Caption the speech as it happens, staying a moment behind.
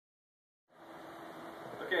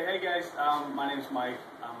Okay, hey guys, my name's Mike.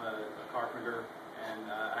 I'm a carpenter,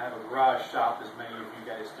 and I have a garage shop, as many of you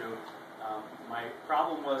guys do. My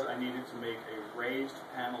problem was I needed to make a raised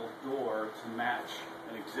panel door to match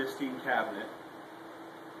an existing cabinet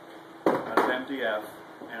out of MDF,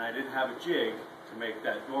 and I didn't have a jig to make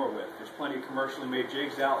that door with. There's plenty of commercially made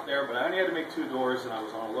jigs out there, but I only had to make 2 doors, and I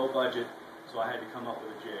was on a low budget, so I had to come up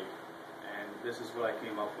with a jig. And this is what I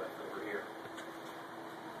came up with over here.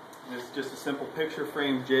 This is just a simple picture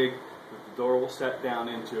frame jig that the door will set down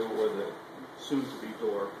into, or the soon-to-be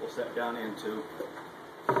door will set down into.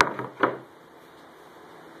 And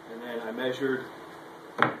then I measured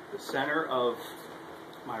the center of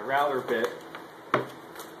my router bit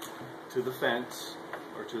to the fence,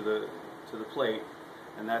 or to the plate,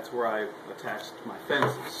 and that's where I attached my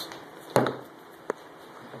fences. And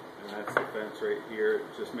that's the fence right here.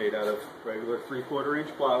 It's just made out of regular 3/4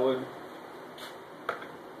 inch plywood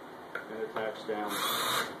and attached down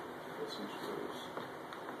with some screws.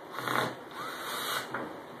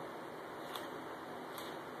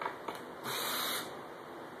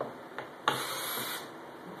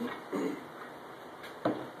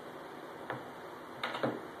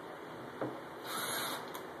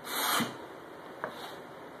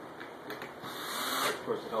 Of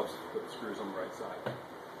course, it helps to put the screws on the right side.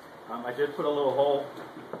 I did put a little hole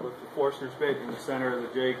with the Forstner's bit in the center of the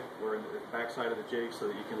jig, or in the back side of the jig, so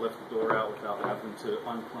that you can lift the door out without having to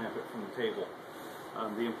unclamp it from the table.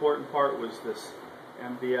 The important part was this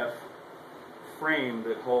MDF frame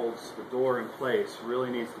that holds the door in place really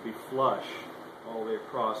needs to be flush all the way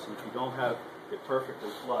across, and if you don't have it perfectly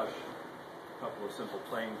flush, a couple of simple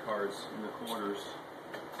playing cards in the corners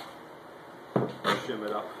shim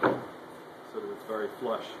it up so that it's very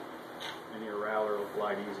flush, and your router will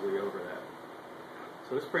glide easily over that.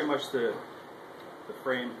 So this is pretty much the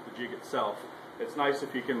frame, the jig itself. It's nice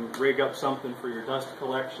if you can rig up something for your dust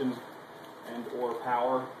collection and or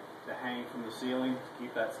power to hang from the ceiling to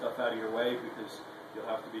keep that stuff out of your way, because you'll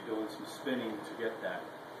have to be doing some spinning to get that.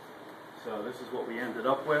 So this is what we ended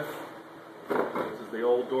up with. This is the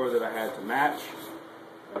old door that I had to match,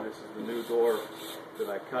 and this is the new door that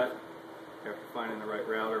I cut after finding the right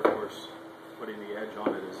router. Of course, putting the edge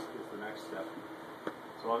on it is the next step.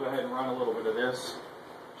 So I'll go ahead and run a little bit of this,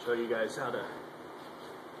 show you guys how to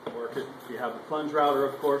work it. If you have the plunge router,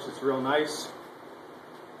 of course, it's real nice,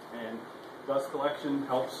 and dust collection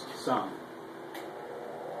helps some.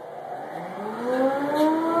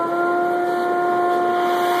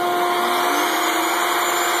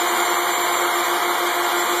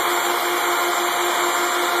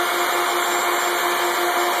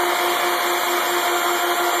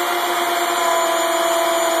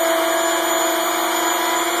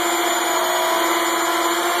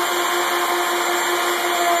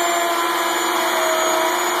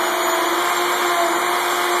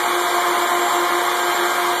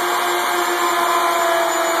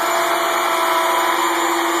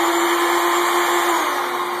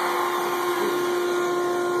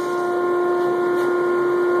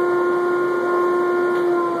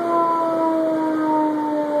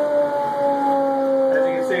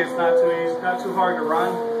 It's not too easy, not too hard to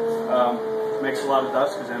run. It makes a lot of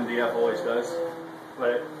dust, because MDF always does, but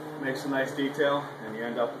it makes a nice detail, and you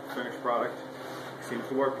end up with the finished product. Seems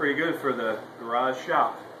to work pretty good for the garage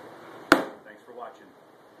shop.